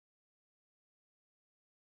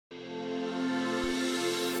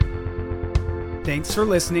Thanks for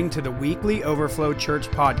listening to the weekly Overflow Church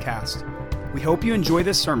podcast. We hope you enjoy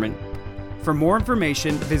this sermon. For more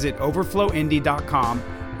information, visit overflowindy.com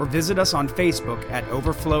or visit us on Facebook at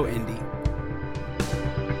Overflow Indy.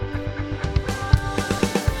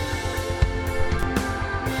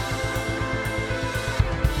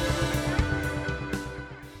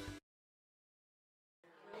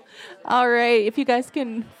 All right, if you guys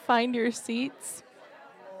can find your seats.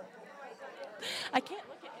 I can't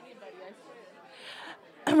look at anybody, I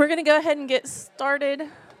swear. We're going to go ahead and get started.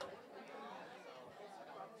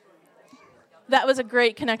 That was a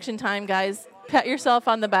great connection time, guys. Pat yourself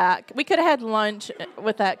on the back. We could have had lunch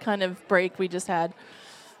with that kind of break we just had.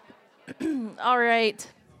 All right.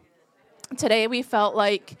 Today we felt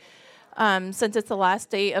like, since it's the last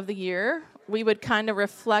day of the year, we would kind of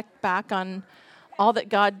reflect back on all that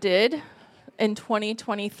God did in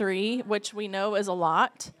 2023, which we know is a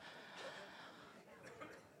lot.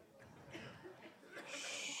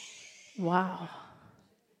 Wow.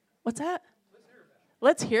 What's that?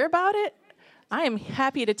 Let's hear about it. I am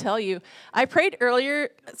happy to tell you. I prayed earlier.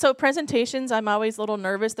 So presentations, I'm always a little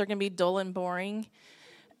nervous. They're going to be dull and boring.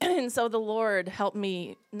 And so the Lord helped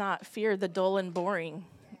me not fear the dull and boring.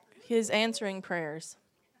 His answering prayers.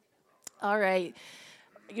 All right.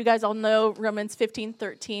 You guys all know Romans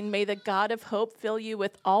 15:13. May the God of hope fill you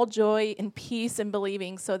with all joy and peace in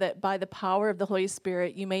believing, so that by the power of the Holy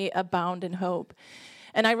Spirit you may abound in hope.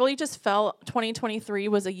 And I really just felt 2023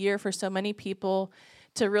 was a year for so many people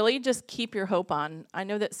to really just keep your hope on. I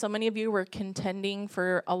know that so many of you were contending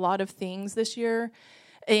for a lot of things this year,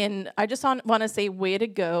 and I just want to say way to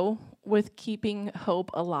go with keeping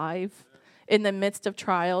hope alive in the midst of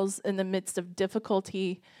trials, in the midst of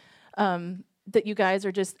difficulty. That you guys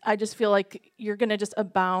are I just feel like you're going to just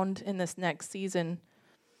abound in this next season.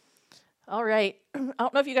 All right. I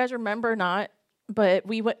don't know if you guys remember or not, but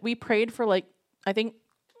we prayed for I think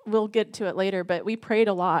we'll get to it later, but we prayed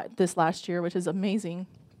a lot this last year, which is amazing.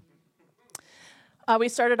 We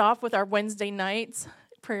started off with our Wednesday nights.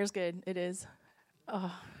 Prayer's good. It is.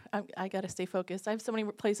 Oh, I got to stay focused. I have so many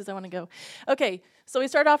places I want to go. Okay. So we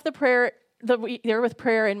started off the year with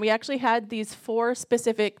prayer, and we actually had these 4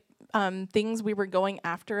 specific things we were going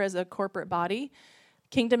after as a corporate body.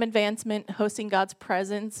 Kingdom advancement, hosting God's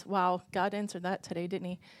presence. Wow, God answered that today,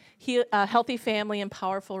 didn't he? Healthy family and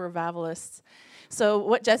powerful revivalists. So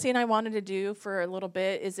what Jesse and I wanted to do for a little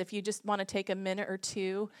bit is, if you just want to take a minute or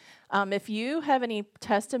two, if you have any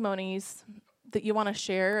testimonies that you want to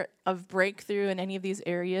share of breakthrough in any of these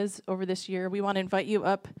areas over this year, we want to invite you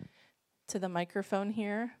up to the microphone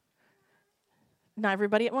here. Not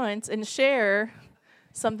everybody at once, and share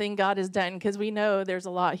something God has done, because we know there's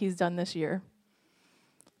a lot he's done this year.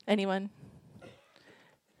 Anyone?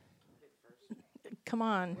 Come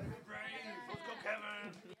on.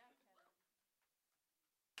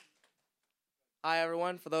 Hi,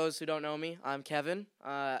 everyone. For those who don't know me, I'm Kevin,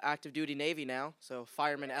 active duty Navy now, so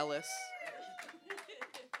Fireman Ellis.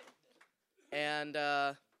 And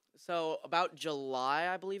so about July,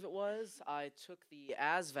 I believe it was, I took the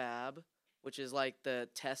ASVAB, which is like the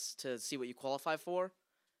test to see what you qualify for.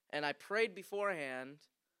 And I prayed beforehand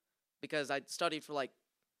because I studied for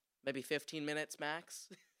maybe 15 minutes max.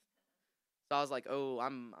 So I was like, "Oh,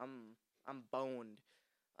 I'm boned."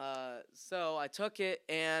 So I took it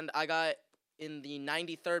and I got in the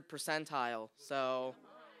 93rd percentile. So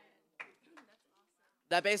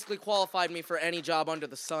that basically qualified me for any job under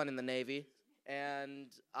the sun in the Navy. And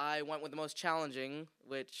I went with the most challenging,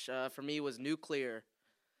 which for me was nuclear.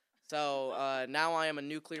 So now I am a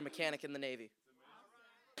nuclear mechanic in the Navy.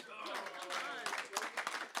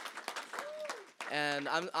 And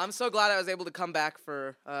I'm so glad I was able to come back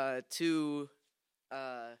for 2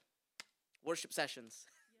 worship sessions.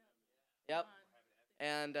 Yep.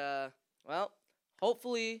 And,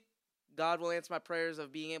 hopefully God will answer my prayers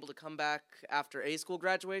of being able to come back after A school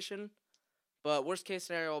graduation. But worst case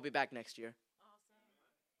scenario, I'll be back next year.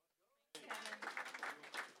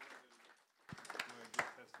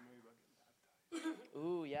 Awesome.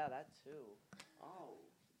 Ooh, yeah, that too. Oh.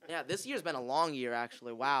 Yeah, this year's been a long year,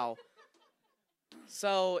 actually. Wow.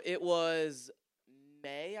 So it was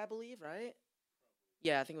May, I believe, right?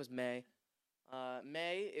 Yeah, I think it was May.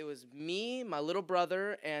 May, it was me, my little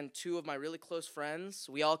brother, and 2 of my really close friends.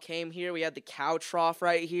 We all came here. We had the cow trough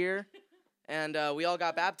right here, and we all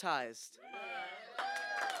got baptized.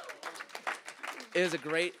 It was a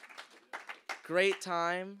great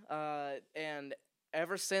time, and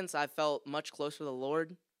ever since I felt much closer to the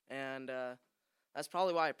Lord, and that's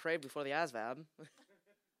probably why I prayed before the ASVAB.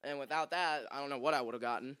 And without that, I don't know what I would have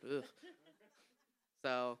gotten. Ugh.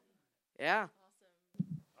 So, yeah.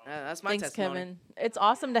 Awesome. That's my Thanks, testimony. Kevin. It's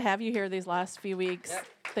awesome to have you here these last few weeks. Yep.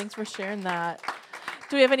 Thanks for sharing that.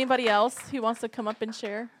 Do we have anybody else who wants to come up and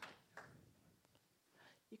share?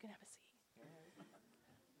 You can have a seat.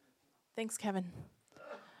 Thanks, Kevin.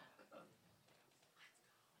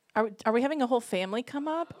 Are we having a whole family come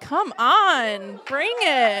up? Come on, bring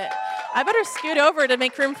it. I better scoot over to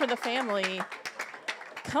make room for the family.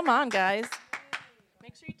 Come on, guys.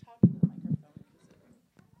 Make sure you talk into the microphone.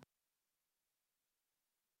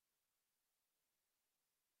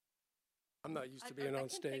 I'm not used to being on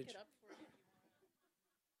stage. Pick it up for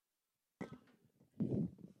you.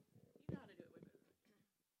 You know how to do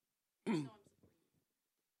it with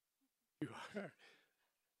You are.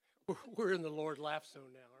 We're in the Lord laugh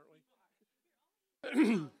zone now,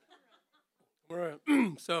 aren't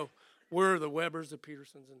we? So we're the Webbers, the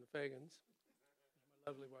Petersons, and the Fagans.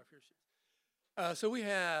 My lovely wife here. She is. So we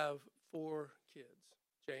have 4 kids.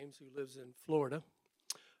 James, who lives in Florida,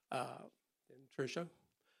 and Tricia,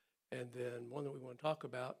 and then one that we want to talk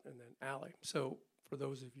about, and then Allie. So for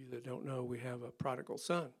those of you that don't know, we have a prodigal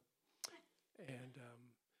son. And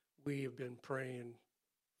we have been praying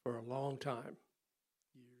for a long time,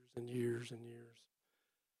 years and years and years.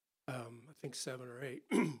 I think 7 or 8.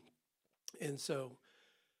 And so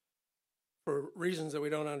for reasons that we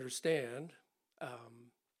don't understand,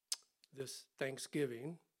 this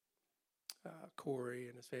Thanksgiving, Corey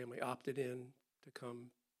and his family opted in to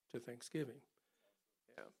come to Thanksgiving.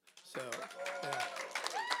 Yeah.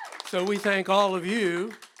 So we thank all of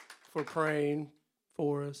you for praying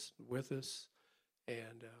for us, with us,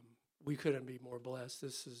 and we couldn't be more blessed.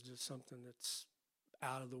 This is just something that's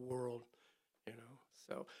out of the world, you know.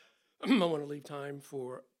 So I want to leave time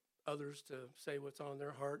for others to say what's on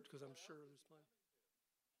their heart, because I'm sure there's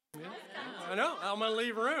plenty. Yeah, I know. I'm going to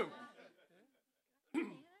leave room.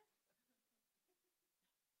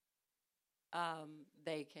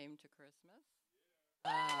 They came to Christmas.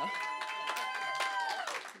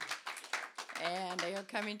 And they are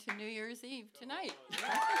coming to New Year's Eve tonight.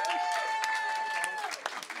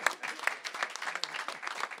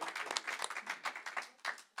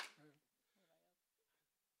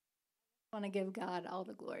 I want to give God all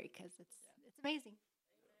the glory because it's amazing.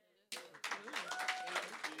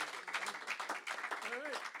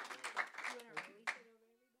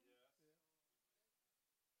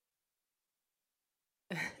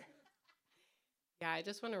 Yeah, I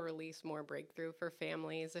just want to release more breakthrough for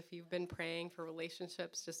families. If you've been praying for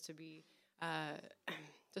relationships just to be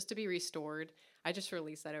restored, I just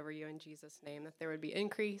release that over you in Jesus' name, that there would be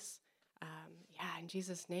increase. In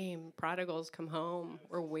Jesus' name, prodigals, come home.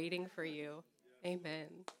 We're waiting for you. Amen.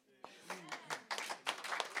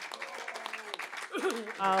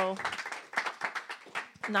 Oh,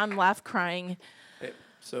 now I'm laugh crying. Hey,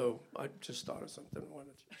 so I just thought of something I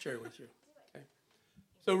wanted to share with you. Okay.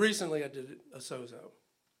 So recently I did a sozo,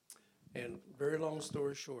 and very long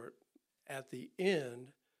story short, at the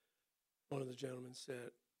end, one of the gentlemen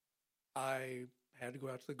said, I had to go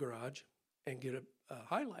out to the garage and get a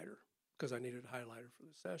highlighter because I needed a highlighter for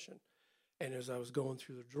the session. And as I was going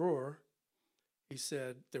through the drawer, he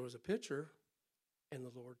said there was a picture, and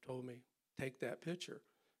the Lord told me, take that picture.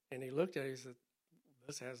 And he looked at it, he said,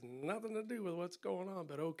 this has nothing to do with what's going on,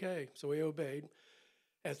 but okay. So he obeyed.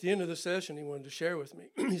 At the end of the session, he wanted to share with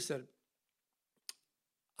me. He said,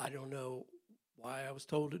 I don't know why I was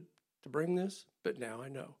told to bring this, but now I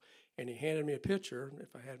know. And he handed me a picture.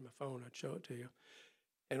 If I had my phone, I'd show it to you.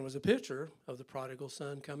 And it was a picture of the prodigal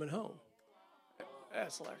son coming home.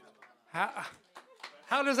 That's like,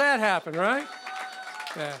 how does that happen, right?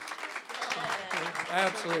 Yeah.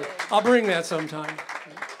 Absolutely. I'll bring that sometime.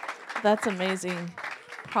 That's amazing.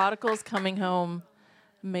 Prodigals coming home.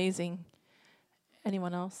 Amazing.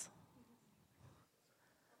 Anyone else?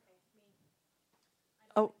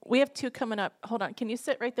 Oh, we have 2 coming up. Hold on. Can you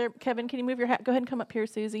sit right there? Kevin, can you move your hat? Go ahead and come up here,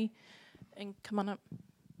 Susie. And come on up.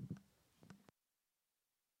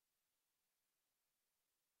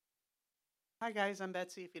 Hi, guys. I'm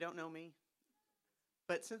Betsy, if you don't know me.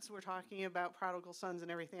 But since we're talking about prodigal sons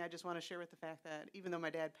and everything, I just want to share with the fact that even though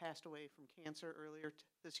my dad passed away from cancer earlier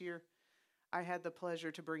this year, I had the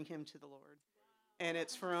pleasure to bring him to the Lord. And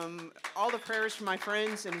it's from all the prayers from my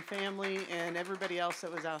friends and family and everybody else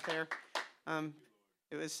that was out there.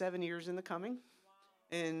 It was 7 years in the coming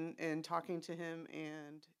and talking to him.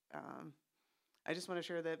 And I just want to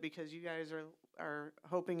share that because you guys are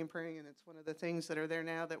hoping and praying, and it's one of the things that are there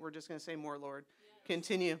now that we're just going to say more, Lord.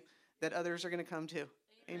 Continue, that others are going to come too.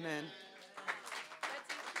 Amen.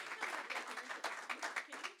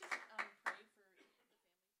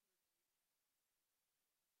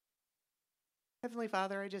 Heavenly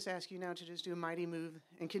Father, I just ask you now to just do a mighty move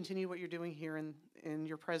and continue what you're doing here in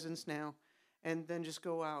your presence now, and then just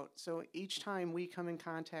go out. So each time we come in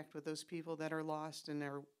contact with those people that are lost and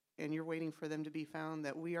you're waiting for them to be found,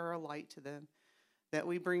 that we are a light to them, that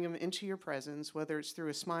we bring them into your presence, whether it's through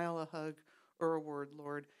a smile, a hug, or a word,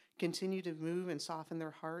 Lord. Continue to move and soften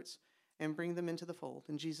their hearts and bring them into the fold.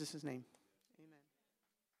 In Jesus' name, amen.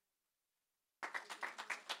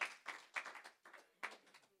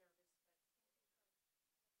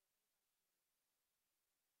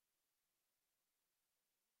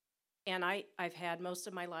 And I've had most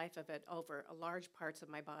of my life of it over large parts of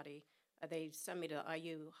my body. They sent me to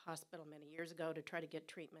IU hospital many years ago to try to get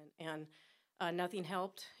treatment, and nothing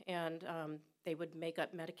helped, and they would make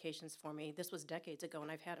up medications for me. This was decades ago,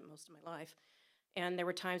 and I've had it most of my life. And there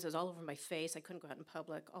were times it was all over my face. I couldn't go out in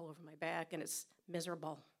public, all over my back, and it's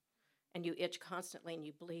miserable. And you itch constantly, and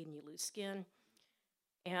you bleed, and you lose skin.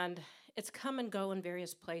 And it's come and go in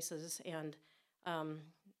various places, and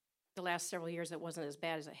the last several years it wasn't as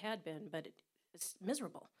bad as it had been, but it's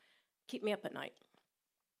miserable. Keep me up at night.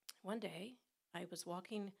 One day, I was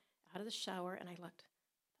walking out of the shower, and I looked,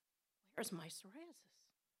 where's my psoriasis?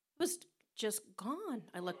 It was just gone.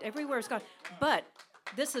 I looked everywhere, it's gone. But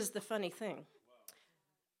this is the funny thing.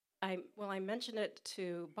 I mentioned it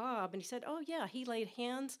to Bob, and he said, oh, yeah, he laid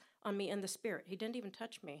hands on me in the spirit. He didn't even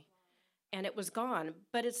touch me, and it was gone.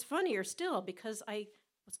 But it's funnier still because I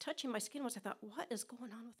was touching my skin once. I thought, what is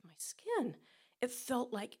going on with my skin? It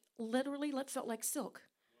felt like, literally, it felt like silk.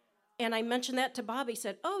 And I mentioned that to Bob. He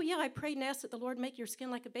said, oh, yeah, I prayed and asked that the Lord make your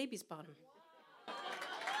skin like a baby's bottom.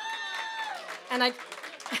 And I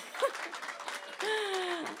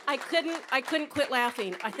couldn't quit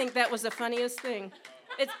laughing. I think that was the funniest thing.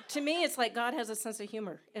 To me, it's like God has a sense of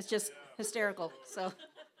humor. It's just hysterical. So.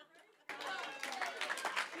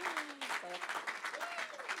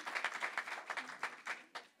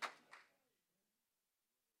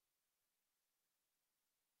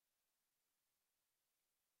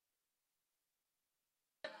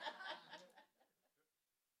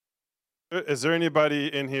 Is there anybody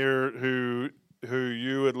in here who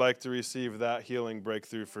you would like to receive that healing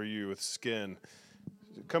breakthrough for you with skin?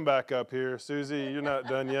 Come back up here, Susie. You're not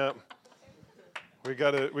done yet. We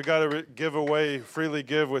gotta give away, freely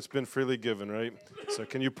give what's been freely given, right? So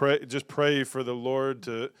can you pray for the Lord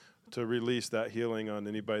to release that healing on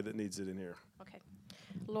anybody that needs it in here? Okay.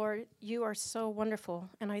 Lord, you are so wonderful,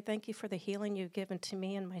 and I thank you for the healing you've given to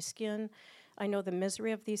me and my skin. I know the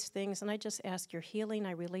misery of these things, and I just ask your healing.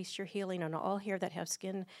 I release your healing on all here that have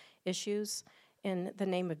skin issues. In the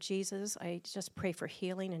name of Jesus, I just pray for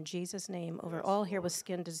healing in Jesus' name over all here with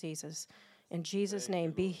skin diseases. In Jesus'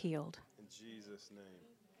 name, be healed. In Jesus' name.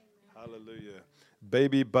 Hallelujah.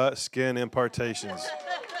 Baby butt skin impartations.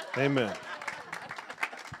 Amen.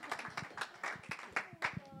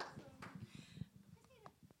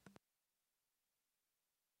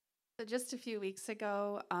 So just a few weeks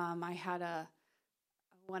ago, I had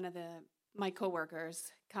one of my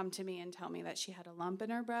coworkers come to me and tell me that she had a lump in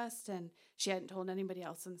her breast, and she hadn't told anybody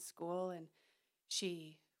else in school, and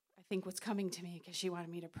she, I think, was coming to me because she wanted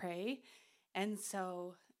me to pray. And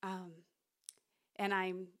so, and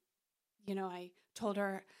I told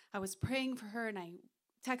her I was praying for her, and I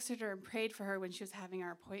texted her and prayed for her when she was having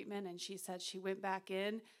our appointment, and she said she went back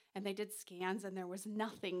in, and they did scans, and there was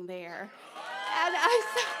nothing there.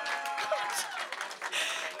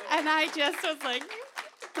 And I just was like,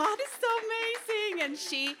 God is so amazing. And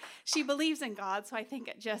she believes in God. So I think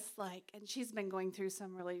it just and she's been going through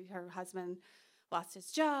her husband lost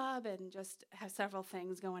his job and just has several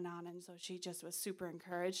things going on. And so she just was super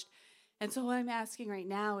encouraged. And so what I'm asking right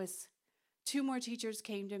now is 2 more teachers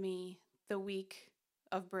came to me the week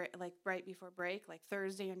of break, right before break,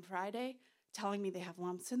 Thursday and Friday, telling me they have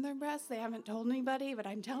lumps in their breasts. They haven't told anybody, but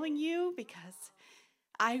I'm telling you because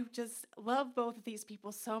I just love both of these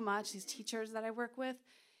people so much, these teachers that I work with.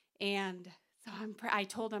 And so I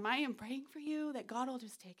told them, I am praying for you that God will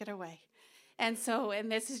just take it away. And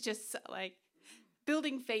this is just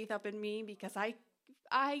building faith up in me because I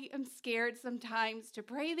am scared sometimes to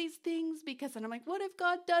pray these things because then I'm like, what if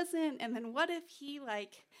God doesn't? And then what if he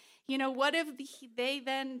what if they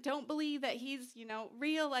then don't believe that he's,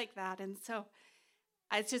 real like that? And so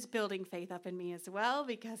it's just building faith up in me as well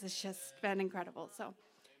because it's just been incredible. So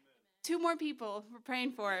 2 more people we're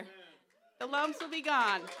praying for. Amen. The lumps will be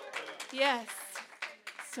gone. Yes.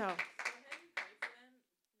 So.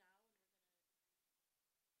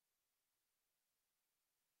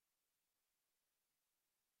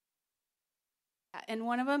 And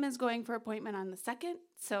one of them is going for appointment on the 2nd.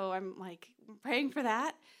 So I'm praying for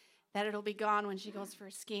that it'll be gone when she goes for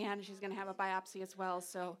a scan. She's going to have a biopsy as well.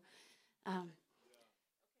 So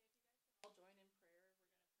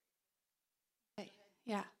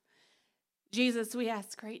Jesus, we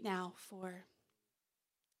ask right now for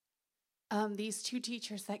these two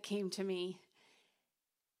teachers that came to me.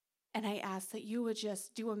 And I ask that you would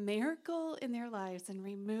just do a miracle in their lives and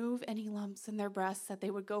remove any lumps in their breasts, that they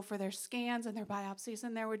would go for their scans and their biopsies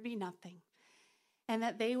and there would be nothing. And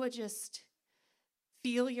that they would just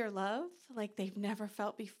feel your love like they've never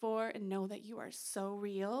felt before and know that you are so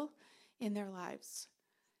real in their lives.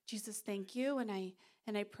 Jesus, thank you. And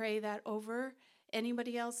I pray that over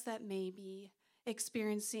anybody else that may be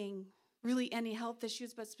experiencing really any health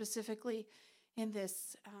issues, but specifically in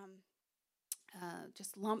this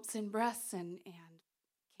just lumps in breasts and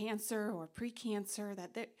cancer or precancer,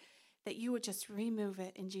 that you would just remove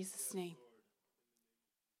it in Jesus' name.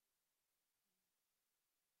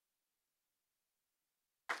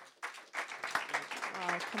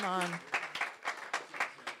 Wow, come on.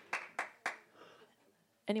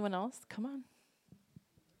 Anyone else? Come on.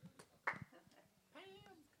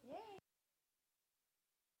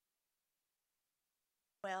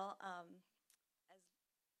 Well, as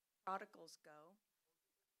prodigals go,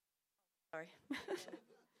 sorry.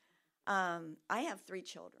 I have 3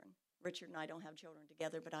 children. Richard and I don't have children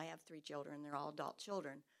together, but I have 3 children. They're all adult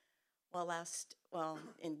children. Well,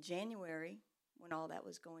 in January, when all that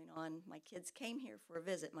was going on, my kids came here for a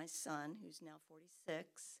visit. My son, who's now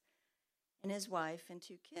 46, and his wife and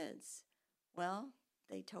 2 kids. Well,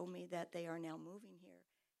 they told me that they are now moving here.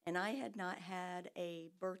 And I had not had a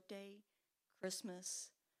birthday,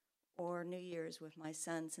 Christmas, or New Year's with my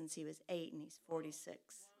son since he was 8 and he's 46.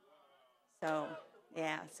 So,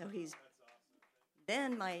 yeah, so he's...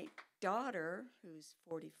 Then my daughter, who's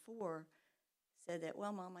 44, said that,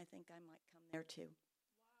 well, Mom, I think I might come there too.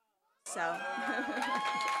 So,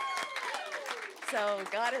 so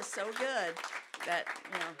God is so good that,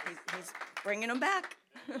 he's bringing them back.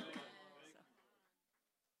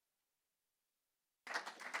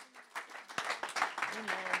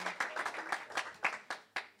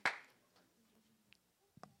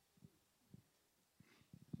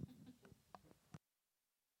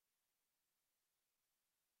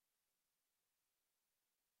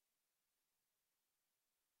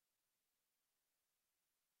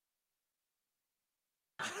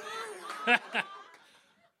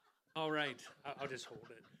 All right, I'll just hold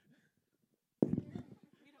it.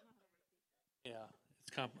 Yeah,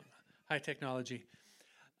 it's high technology.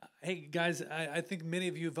 Hey, guys, I think many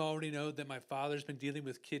of you have already know that my father's been dealing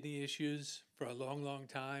with kidney issues for a long, long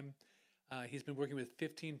time. He's been working with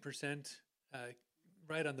 15%,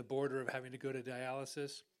 right on the border of having to go to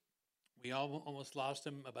dialysis. We almost lost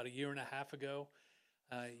him about 1.5 years ago.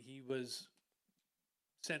 He was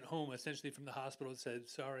sent home essentially from the hospital and said,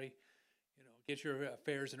 sorry, get your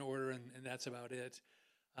affairs in order, and that's about it.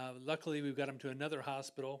 Luckily, we've got him to another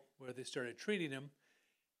hospital where they started treating him,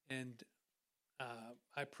 and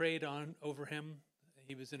I prayed over him.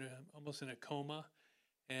 He was almost in a coma,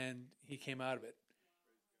 and he came out of it.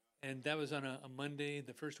 And that was on a Monday,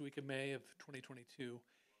 the first week of May of 2022.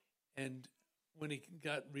 And when he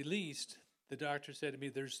got released, the doctor said to me,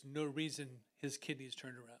 there's no reason his kidneys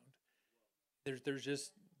turned around. There's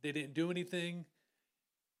just, they didn't do anything.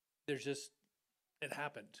 It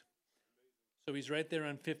happened. So he's right there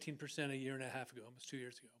on 15% 1.5 years ago, almost 2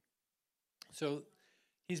 years ago. So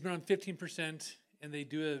he's been on 15%, and they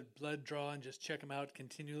do a blood draw and just check him out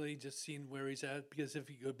continually, just seeing where he's at. Because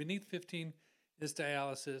if you go beneath 15, it's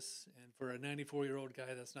dialysis. And for a 94-year-old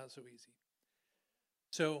guy, that's not so easy.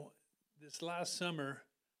 So this last summer,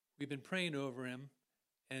 we've been praying over him.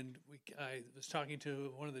 And I was talking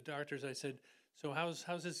to one of the doctors. I said, so how's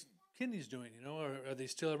his kidneys doing? Are they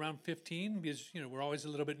still around 15? Because, we're always a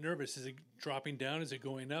little bit nervous. Is it dropping down? Is it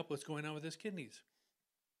going up? What's going on with his kidneys?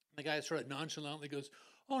 The guy sort of nonchalantly goes,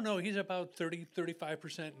 oh, no, he's about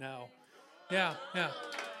 35% now. Yeah.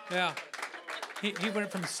 He went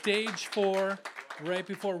from stage 4, right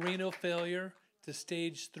before renal failure, to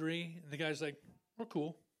stage 3. And the guy's like, we're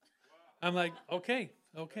cool. I'm like, okay.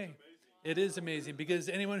 It is amazing, because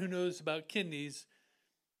anyone who knows about kidneys,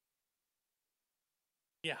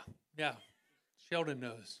 yeah, Sheldon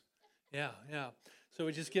knows. Yeah. So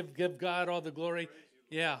we just give God all the glory.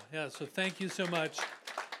 Yeah. So thank you so much.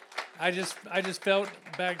 I just felt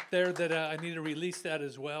back there that I need to release that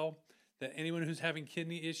as well. That anyone who's having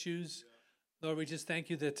kidney issues, Lord, we just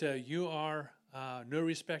thank you that you are no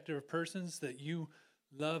respecter of persons, that you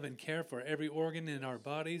love and care for every organ in our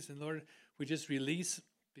bodies. And Lord, we just release,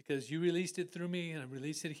 because you released it through me, and I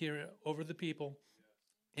release it here over the people.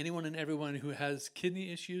 Anyone and everyone who has kidney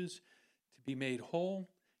issues to be made whole,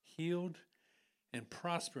 healed, and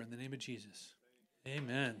prosper in the name of Jesus.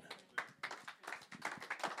 Amen.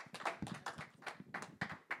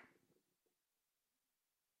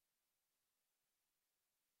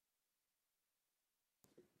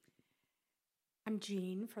 I'm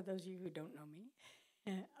Jean, for those of you who don't know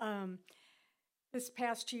me. This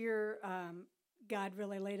past year, God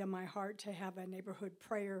really laid on my heart to have a neighborhood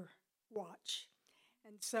prayer watch.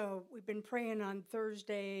 And so we've been praying on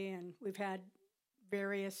Thursday, and we've had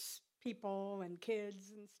various people and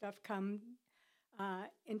kids and stuff come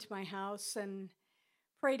into my house and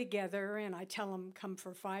pray together. And I tell them, come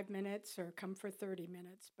for 5 minutes or come for 30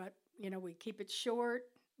 minutes. But, we keep it short.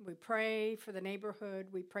 We pray for the neighborhood.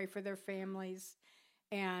 We pray for their families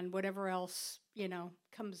and whatever else,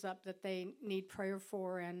 comes up that they need prayer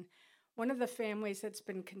for. And one of the families that's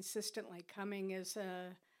been consistently coming is a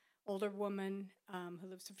older woman who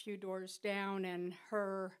lives a few doors down, and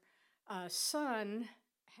her son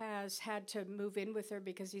has had to move in with her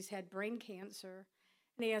because he's had brain cancer,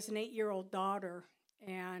 and he has an 8-year-old daughter,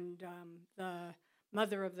 and the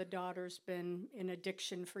mother of the daughter's been in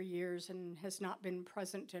addiction for years and has not been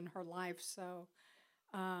present in her life. So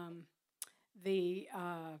the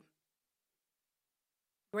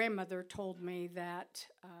grandmother told me that,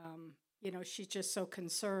 she's just so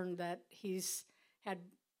concerned that he's had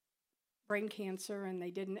brain cancer and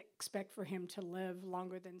they didn't expect for him to live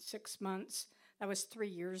longer than 6 months. That was 3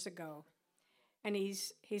 years ago. And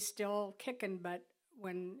he's still kicking, but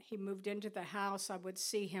when he moved into the house, I would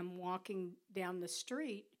see him walking down the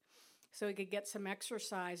street so he could get some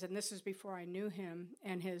exercise. And this is before I knew him.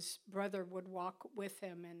 And his brother would walk with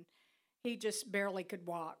him, and he just barely could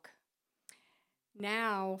walk.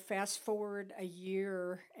 Now, fast forward a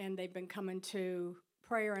year, and they've been coming to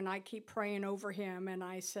prayer, and I keep praying over him. And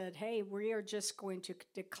I said, hey, we are just going to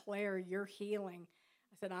declare your healing.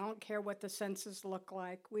 I said, I don't care what the census look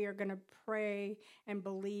like. We are going to pray and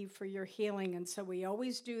believe for your healing. And so we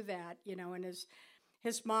always do that, and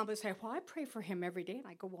his mom would say, well, I pray for him every day. And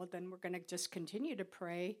I go, well, then we're going to just continue to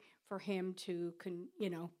pray for him to,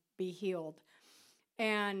 be healed.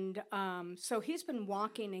 And so he's been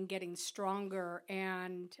walking and getting stronger.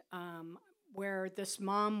 And where this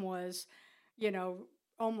mom was,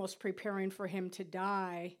 almost preparing for him to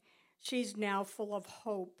die, she's now full of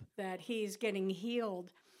hope that he's getting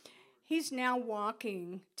healed. He's now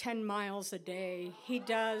walking 10 miles a day. He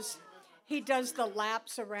does the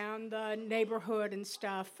laps around the neighborhood and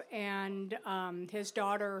stuff, and his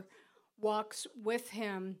daughter walks with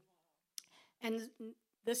him. And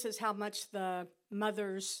this is how much the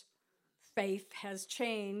mother's faith has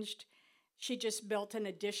changed. She just built an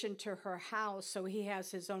addition to her house, so he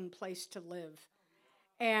has his own place to live.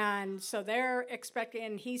 And so they're expecting,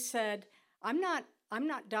 and he said, I'm not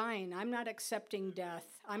dying. I'm not accepting death.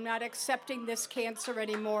 I'm not accepting this cancer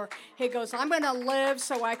anymore. He goes, I'm going to live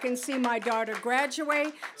so I can see my daughter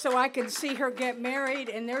graduate, so I can see her get married.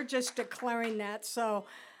 And they're just declaring that. So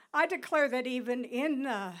I declare that even in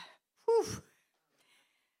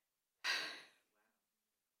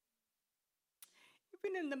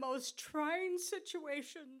even in the most trying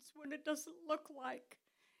situations, when it doesn't look like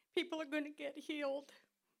people are going to get healed,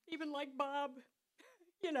 even like Bob,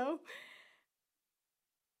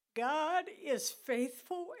 God is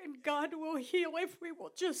faithful, and God will heal if we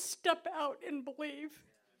will just step out and believe.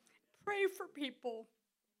 Pray for people.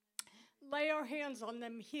 Lay our hands on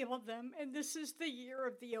them, heal them. And this is the year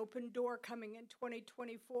of the open door coming in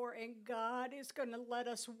 2024, and God is going to let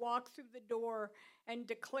us walk through the door and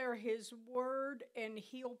declare his word and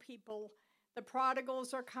heal people. The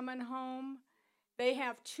prodigals are coming home. They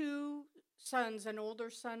have 2 sons, an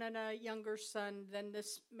older son and a younger son than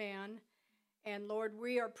this man. And Lord,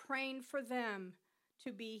 we are praying for them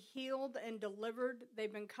to be healed and delivered.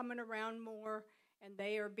 They've been coming around more, and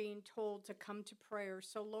they are being told to come to prayer.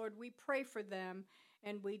 So Lord, we pray for them,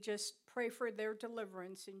 and we just pray for their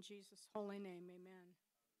deliverance in Jesus' holy name. Amen.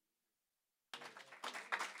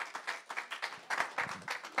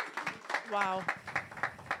 Wow.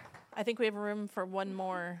 I think we have room for one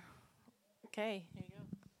more. Okay, here you go.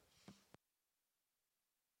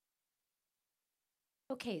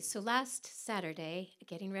 Okay, so last Saturday,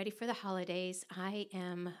 getting ready for the holidays, I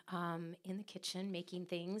am in the kitchen making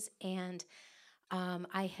things, and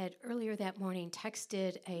I had earlier that morning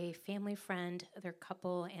texted a family friend, their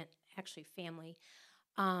couple, and actually family,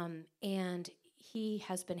 and he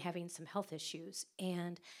has been having some health issues,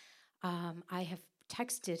 and I have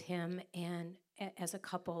texted him, and as a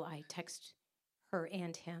couple, I text her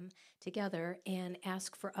and him together and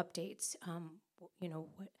ask for updates,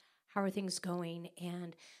 how are things going?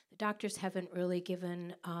 And the doctors haven't really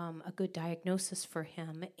given a good diagnosis for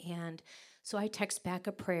him. And so I text back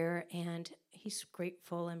a prayer, and he's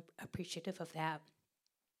grateful and appreciative of that.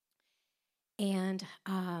 And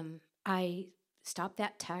I stopped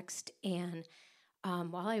that text, and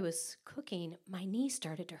while I was cooking, my knee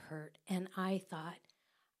started to hurt. And I thought,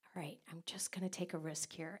 all right, I'm just going to take a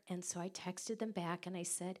risk here. And so I texted them back and I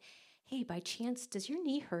said, hey, by chance, does your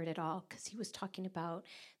knee hurt at all? Because he was talking about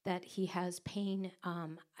that he has pain.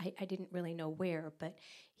 I didn't really know where, but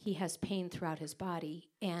he has pain throughout his body.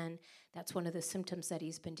 And that's one of the symptoms that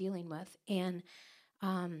he's been dealing with. And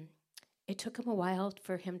it took him a while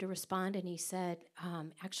for him to respond. And he said,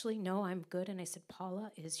 actually, no, I'm good. And I said,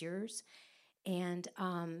 Paula, is yours? And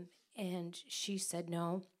she said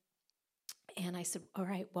no. And I said, all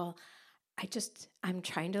right, well, I'm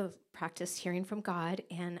trying to practice hearing from God,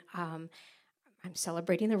 and I'm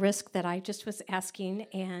celebrating the risk that I just was asking.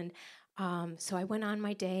 And so I went on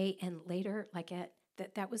my day, and later,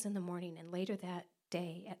 that was in the morning, and later that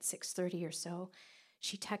day at 6:30 or so,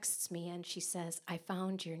 she texts me and she says, I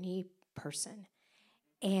found your knee person.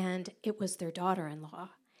 And it was their daughter-in-law.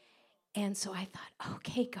 And so I thought,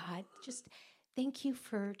 okay, God, just thank you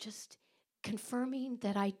for just confirming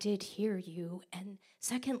that I did hear you. And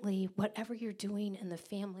secondly, whatever you're doing in the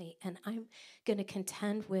family, and I'm going to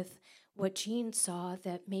contend with what Jean saw,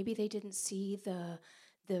 that maybe they didn't see the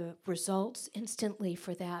results instantly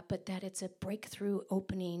for that, but that it's a breakthrough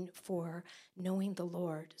opening for knowing the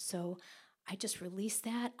Lord. So I just release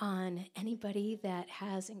that on anybody that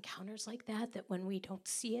has encounters like that when we don't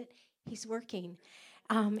see it, he's working.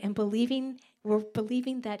 And we're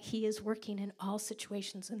believing that he is working in all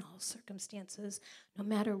situations and all circumstances, no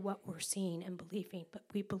matter what we're seeing and believing. But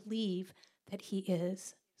we believe that he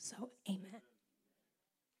is. So, amen.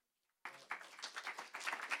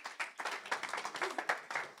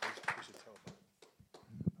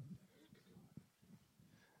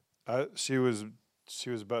 She was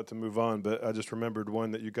about to move on, but I just remembered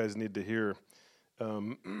one that you guys need to hear.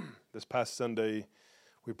 This past Sunday,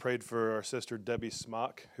 we prayed for our sister Debbie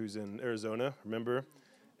Smock, who's in Arizona, remember?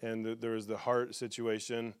 And there was the heart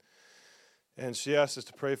situation. And she asked us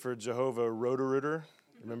to pray for Jehovah Roto-Rooter.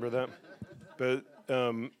 Remember that? But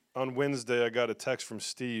on Wednesday, I got a text from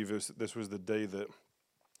Steve. This was the day that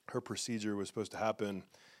her procedure was supposed to happen.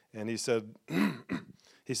 And he said,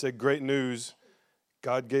 great news.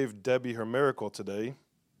 God gave Debbie her miracle today.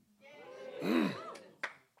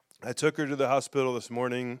 I took her to the hospital this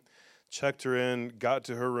morning, checked her in, got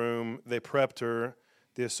to her room. They prepped her.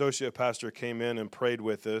 The associate pastor came in and prayed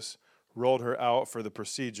with us, rolled her out for the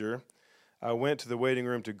procedure. I went to the waiting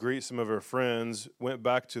room to greet some of her friends, went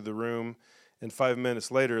back to the room, and 5 minutes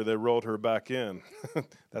later, they rolled her back in.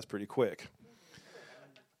 That's pretty quick.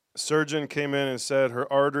 Surgeon came in and said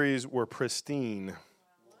her arteries were pristine.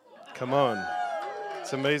 Come on.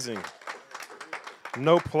 It's amazing.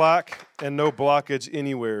 No plaque and no blockage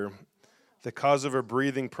anywhere. The cause of her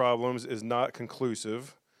breathing problems is not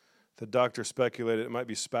conclusive. The doctor speculated it might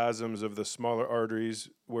be spasms of the smaller arteries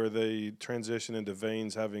where they transition into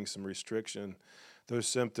veins having some restriction. Those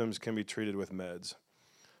symptoms can be treated with meds.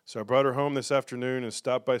 So I brought her home this afternoon and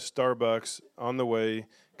stopped by Starbucks on the way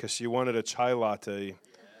because she wanted a chai latte.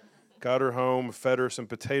 Got her home, fed her some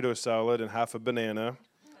potato salad and half a banana.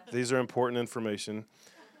 These are important information.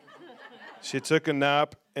 She took a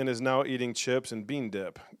nap and is now eating chips and bean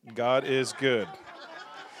dip. God is good.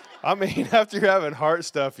 I mean, after you're having heart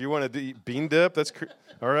stuff, you want to eat bean dip? That's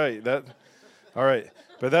all right. All right.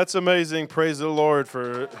 But that's amazing. Praise the Lord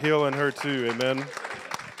for healing her too. Amen. Amen.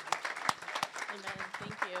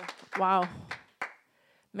 Thank you. Wow.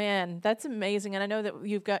 Man, that's amazing. And I know that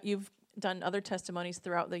you've done other testimonies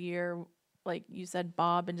throughout the year, like you said,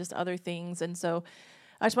 Bob, and just other things. And so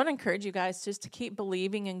I just want to encourage you guys just to keep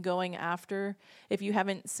believing and going after. If you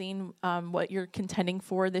haven't seen what you're contending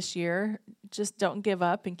for this year, just don't give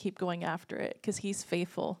up and keep going after it because he's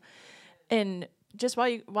faithful. And just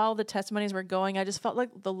while the testimonies were going, I just felt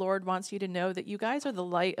like the Lord wants you to know that you guys are the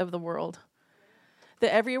light of the world.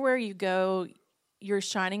 That everywhere you go, you're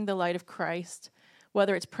shining the light of Christ,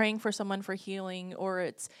 whether it's praying for someone for healing or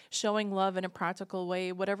it's showing love in a practical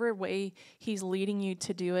way, whatever way he's leading you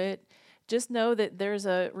to do it. Just know that there's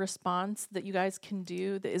a response that you guys can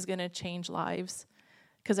do that is going to change lives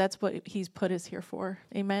because that's what he's put us here for.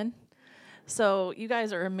 Amen? So you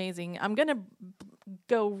guys are amazing. I'm going to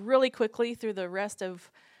go really quickly through the rest of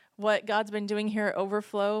what God's been doing here at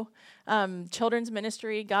Overflow. Children's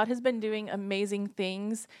ministry, God has been doing amazing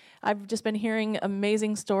things. I've just been hearing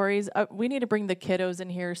amazing stories. We need to bring the kiddos in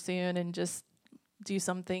here soon and just do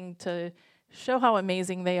something to show how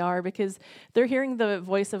amazing they are because they're hearing the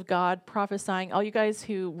voice of God prophesying. All you guys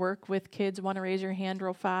who work with kids want to raise your hand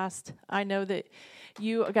real fast. I know that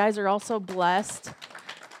you guys are also blessed,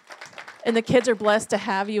 and the kids are blessed to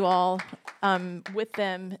have you all with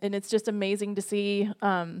them, and it's just amazing to see.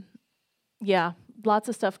 Lots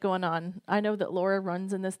of stuff going on. I know that Laura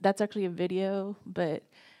runs in this. That's actually a video, but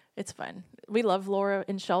It's fun. We love Laura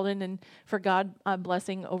and Sheldon, and for God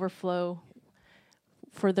blessing Overflow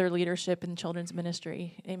for their leadership in children's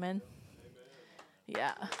ministry. Amen.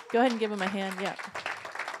 Yeah. Go ahead and give them a hand. Yeah.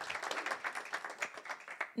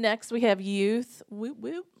 Next, we have youth. Whoop,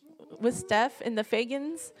 whoop, with Steph and the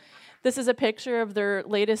Fagans. This is a picture of their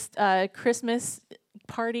latest Christmas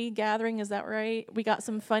party gathering. Is that right? We got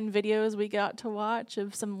some fun videos we got to watch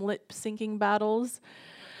of some lip syncing battles.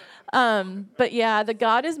 But yeah, the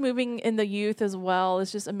God is moving in the youth as well.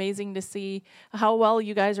 It's just amazing to see how well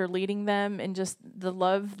you guys are leading them and just the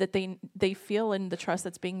love that they feel and the trust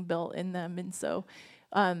that's being built in them. And so,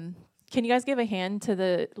 can you guys give a hand to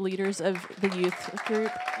the leaders of the youth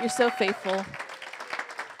group? You're so faithful.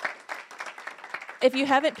 If you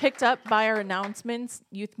haven't picked up by our announcements,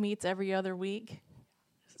 youth meets every other week.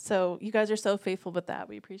 So you guys are so faithful with that.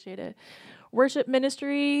 We appreciate it. Worship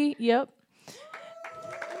ministry, yep.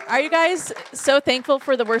 Are you guys so thankful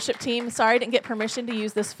for the worship team? Sorry I didn't get permission to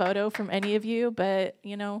use this photo from any of you, but,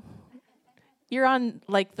 you're on,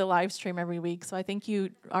 the live stream every week, so I think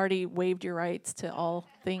you already waived your rights to all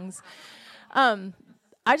things.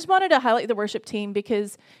 I just wanted to highlight the worship team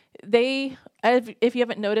because if you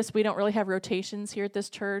haven't noticed, we don't really have rotations here at this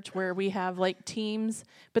church where we have, teams,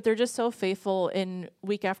 but they're just so faithful in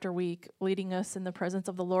week after week leading us in the presence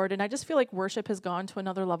of the Lord, and I just feel like worship has gone to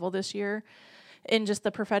another level this year. In just the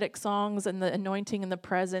prophetic songs and the anointing and the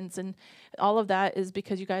presence and all of that is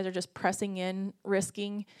because you guys are just pressing in,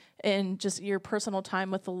 risking, and just your personal time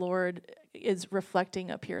with the Lord is reflecting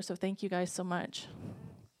up here. So thank you guys so much.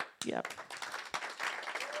 Yep.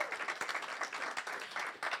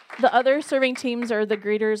 The other serving teams are the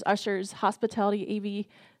greeters, ushers, hospitality, AV,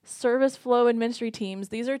 service flow, and ministry teams.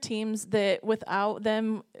 These are teams that without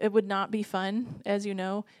them, it would not be fun, as you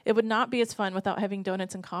know. It would not be as fun without having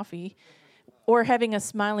donuts and coffee, or having a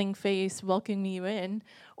smiling face welcoming you in,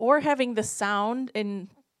 or having the sound and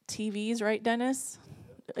TVs, right, Dennis?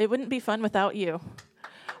 It wouldn't be fun without you.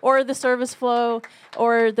 Or the service flow,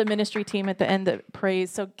 or the ministry team at the end that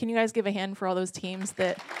prays. So can you guys give a hand for all those teams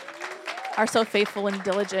that are so faithful and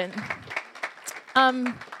diligent?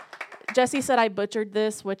 Jesse said I butchered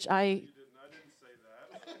this, which I didn't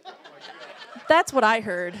say that. That's what I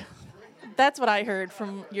heard. That's what I heard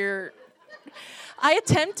from your... I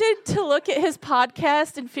attempted to look at his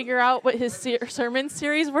podcast and figure out what his sermon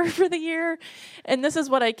series were for the year, and this is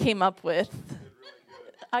what I came up with.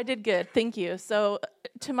 I did good. Thank you. So,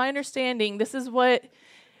 to my understanding, this is what...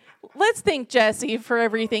 Let's thank Jesse for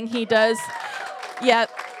everything he does. Yeah.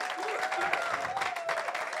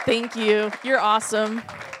 Thank you. You're awesome.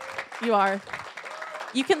 You are.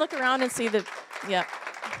 You can look around and see the... Yeah.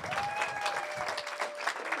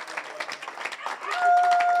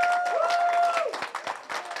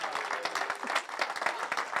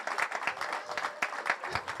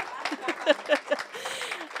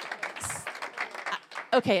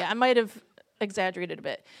 Okay, I might have exaggerated a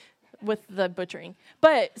bit with the butchering,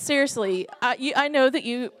 but seriously, I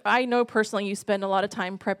know personally you spend a lot of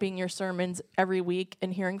time prepping your sermons every week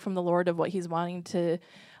and hearing from the Lord of what He's wanting to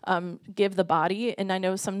give the body, and I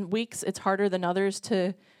know some weeks it's harder than others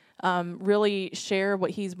to really share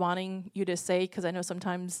what He's wanting you to say, because I know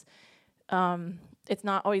sometimes it's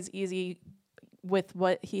not always easy with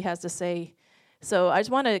what He has to say. So I just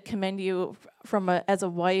want to commend you as a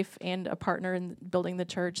wife and a partner in building the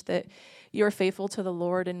church, that you're faithful to the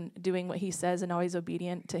Lord and doing what He says and always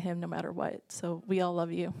obedient to Him no matter what. So we all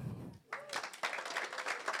love you.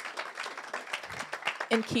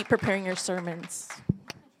 And keep preparing your sermons.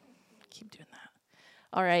 Keep doing that.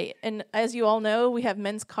 All right. And as you all know, we have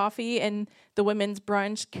men's coffee and the women's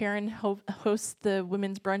brunch. Karen hosts the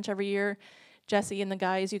women's brunch every year. Jesse and the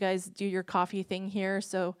guys, you guys do your coffee thing here.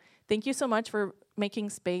 So thank you so much for making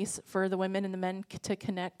space for the women and the men to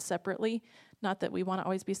connect separately. Not that we want to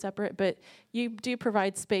always be separate, but you do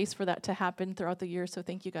provide space for that to happen throughout the year, so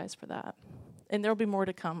thank you guys for that. And there'll be more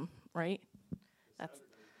to come, right? That's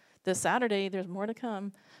this Saturday, there's more to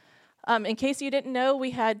come. In case you didn't know,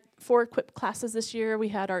 we had 4 Cupp classes this year. We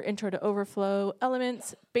had our Intro to Overflow,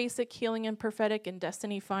 Elements, Basic Healing and Prophetic, and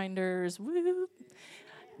Destiny Finders. Woo!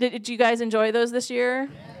 Did you guys enjoy those this year?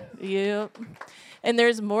 Yep. And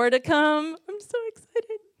there's more to come. I'm so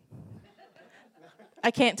excited.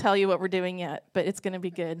 I can't tell you what we're doing yet, but it's going to be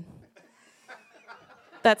good.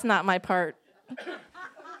 That's not my part.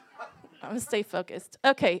 I'm going to stay focused.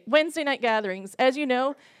 Okay, Wednesday night gatherings. As you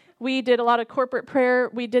know, we did a lot of corporate prayer.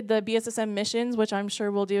 We did the BSSM missions, which I'm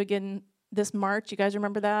sure we'll do again this March. You guys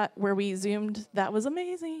remember that? Where we Zoomed. That was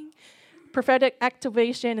amazing. Prophetic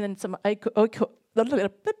activation and then some oikos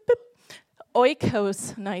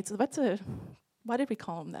nights. Why did we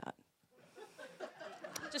call them that?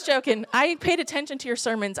 Just joking. I paid attention to your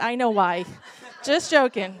sermons. I know why. Just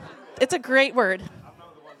joking. It's a great word.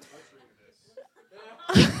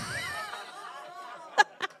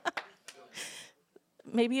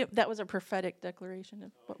 Maybe that was a prophetic declaration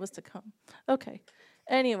of what was to come. Okay.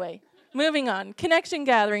 Anyway, moving on. Connection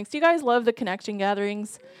gatherings. Do you guys love the connection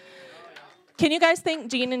gatherings? Can you guys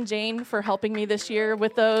thank Jean and Jane for helping me this year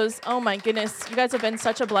with those? Oh my goodness. You guys have been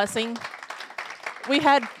such a blessing. We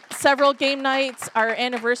had several game nights, our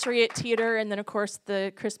anniversary at Teeter, and then, of course,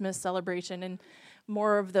 the Christmas celebration. And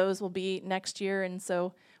more of those will be next year. And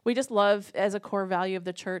so we just love, as a core value of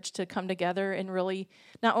the church, to come together and really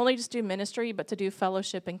not only just do ministry, but to do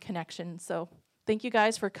fellowship and connection. So thank you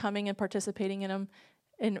guys for coming and participating in them.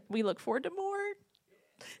 And we look forward to more.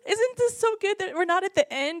 Isn't this so good that we're not at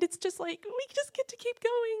the end? It's just like, we just get to keep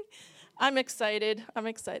going. I'm excited.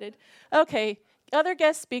 Okay. Other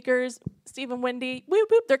guest speakers, Steve and Wendy,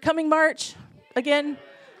 whoop, whoop, they're coming March again.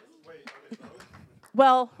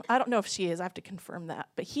 Well, I don't know if she is. I have to confirm that.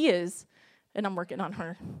 But he is, and I'm working on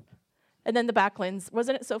her. And then the Backlands.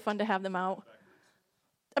 Wasn't it so fun to have them out?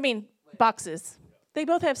 I mean, boxes. They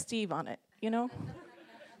both have Steve on it, you know?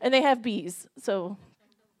 And they have bees. So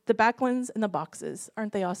the Backlands and the boxes.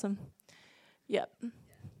 Aren't they awesome? Yep.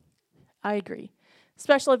 I agree.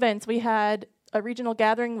 Special events. We had a regional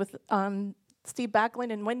gathering with Steve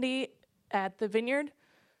Backland and Wendy at the Vineyard.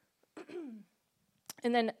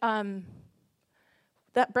 And then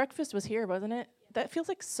that breakfast was here, wasn't it? That feels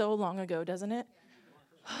like so long ago, doesn't it?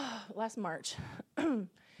 Last March.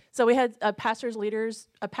 So we had a pastor and leaders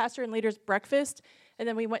breakfast, and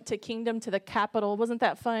then we went to Kingdom to the Capitol. Wasn't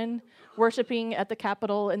that fun? Worshiping at the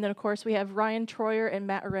Capitol. And then, of course, we have Ryan Troyer and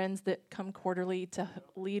Matt Arenz that come quarterly to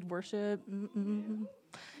lead worship.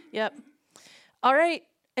 Yep. All right.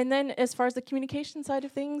 And then as far as the communication side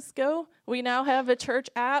of things go, we now have a church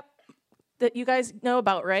app that you guys know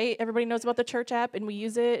about, right? Everybody knows about the church app, and we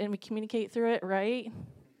use it, and we communicate through it, right?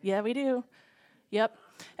 Yeah, we do. Yep.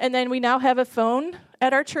 And then we now have a phone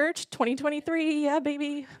at our church, 2023. Yeah,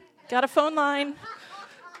 baby. Got a phone line.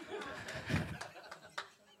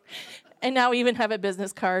 And now we even have a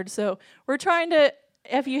business card. So we're trying to,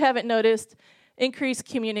 if you haven't noticed, increase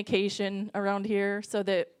communication around here so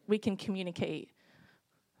that we can communicate.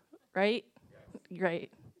 Right? Right.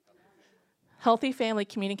 Healthy family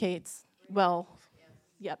communicates well.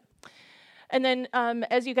 Yep. And then,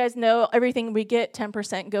 as you guys know, everything we get,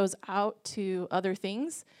 10% goes out to other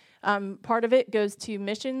things. Part of it goes to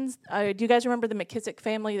missions. Do you guys remember the McKissick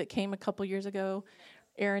family that came a couple years ago?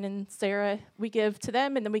 Aaron and Sarah. We give to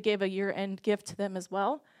them, and then we gave a year-end gift to them as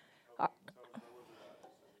well.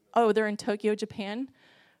 They're in Tokyo, Japan.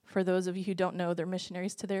 For those of you who don't know, they're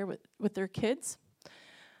missionaries to there with their kids.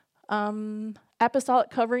 Apostolic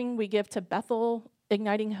covering, we give to Bethel,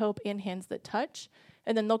 Igniting Hope, and Hands That Touch.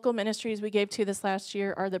 And then local ministries we gave to this last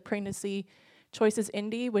year are the Pregnancy Choices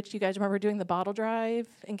Indy, which you guys remember doing the bottle drive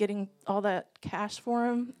and getting all that cash for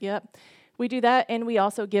them. Yep. We do that, and we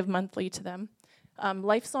also give monthly to them.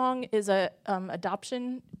 LifeSong is a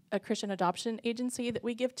Christian adoption agency that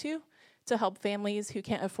we give to help families who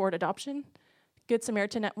can't afford adoption. Good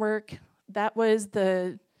Samaritan Network, that was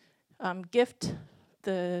the gift,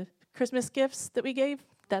 the Christmas gifts that we gave.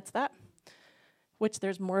 That's that. Which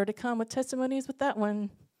there's more to come with testimonies with that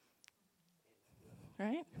one.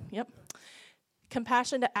 Right? Yep.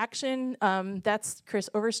 Compassion to Action, that's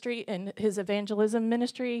Chris Overstreet and his evangelism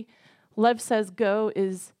ministry. Love Says Go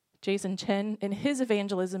is Jason Chen and his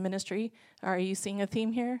evangelism ministry. Are you seeing a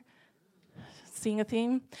theme here? Seeing a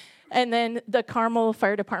theme? And then the Carmel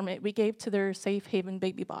Fire Department, we gave to their Safe Haven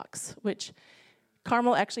baby box, which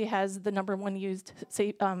Carmel actually has the number one used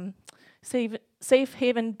Safe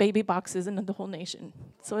Haven baby boxes in the whole nation.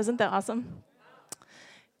 So isn't that awesome?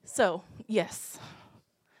 So, yes,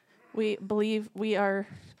 we believe we are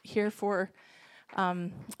here for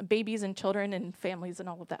babies and children and families and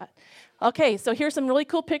all of that. Okay, so here's some really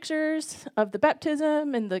cool pictures of the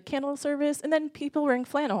baptism and the candle service, and then people wearing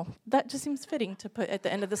flannel. That just seems fitting to put at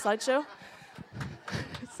the end of the slideshow.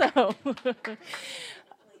 So,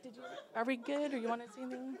 are we good, or you want to see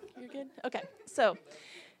anything? You're good? Okay, so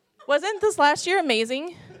wasn't this last year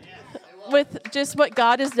amazing with just what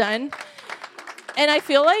God has done? And I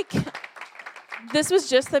feel like this was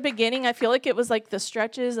just the beginning. I feel like it was like the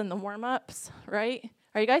stretches and the warm-ups, right?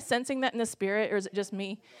 Are you guys sensing that in the spirit, or is it just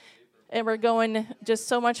me? And we're going just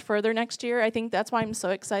so much further next year. I think that's why I'm so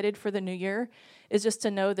excited for the new year, is just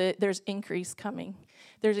to know that there's increase coming.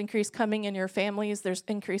 There's increase coming in your families. There's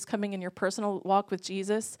increase coming in your personal walk with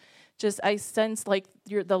Jesus. Just I sense like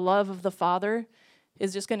the love of the Father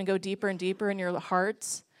is just going to go deeper and deeper in your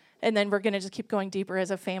hearts. And then we're going to just keep going deeper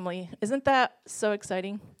as a family. Isn't that so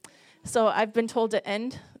exciting? So I've been told to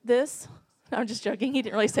end this. No, I'm just joking. He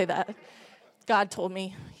didn't really say that. God told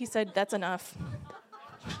me. He said, that's enough.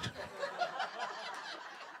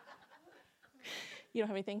 You don't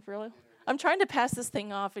have anything for real? I'm trying to pass this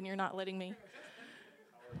thing off, and you're not letting me.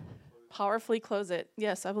 Powerfully close it.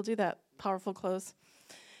 Yes, I will do that. Powerful close.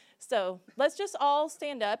 So let's just all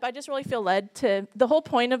stand up. I just really feel led to, the whole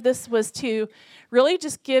point of this was to really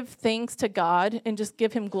just give thanks to God and just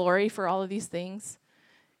give him glory for all of these things.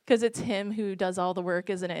 Because it's him who does all the work,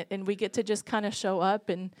 isn't it? And we get to just kind of show up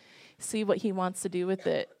and see what he wants to do with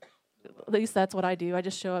it. At least that's what I do. I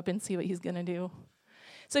just show up and see what he's going to do.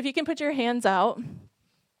 So if you can put your hands out.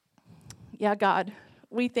 Yeah, God,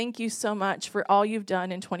 we thank you so much for all you've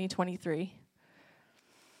done in 2023.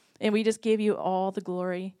 And we just give you all the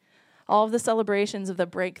glory. All of the celebrations of the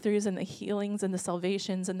breakthroughs and the healings and the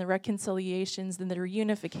salvations and the reconciliations and the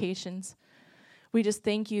reunifications. We just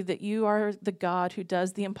thank you that you are the God who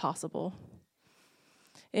does the impossible.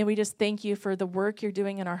 And we just thank you for the work you're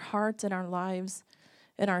doing in our hearts and our lives,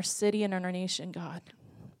 in our city and in our nation, God.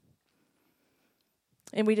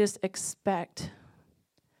 And we just expect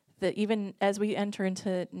that even as we enter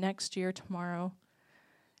into next year tomorrow,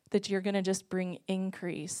 that you're going to just bring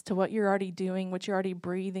increase to what you're already doing, what you're already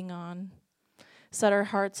breathing on. Set our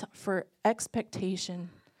hearts for expectation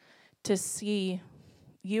to see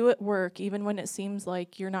you at work, even when it seems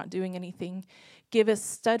like you're not doing anything. Give us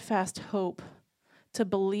steadfast hope to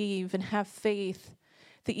believe and have faith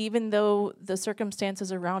that even though the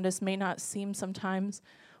circumstances around us may not seem sometimes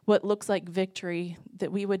what looks like victory,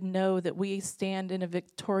 that we would know that we stand in a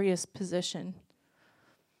victorious position.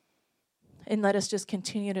 And let us just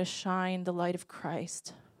continue to shine the light of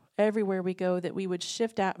Christ everywhere we go, that we would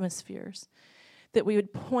shift atmospheres, that we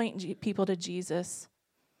would point people to Jesus,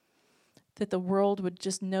 that the world would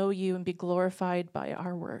just know you and be glorified by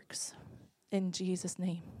our works. In Jesus'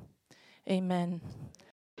 name, amen.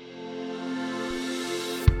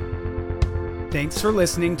 Thanks for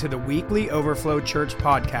listening to the weekly Overflow Church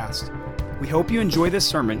podcast. We hope you enjoy this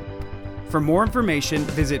sermon. For more information,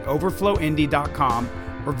 visit overflowindy.com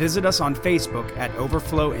or visit us on Facebook at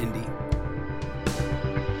Overflow Indy.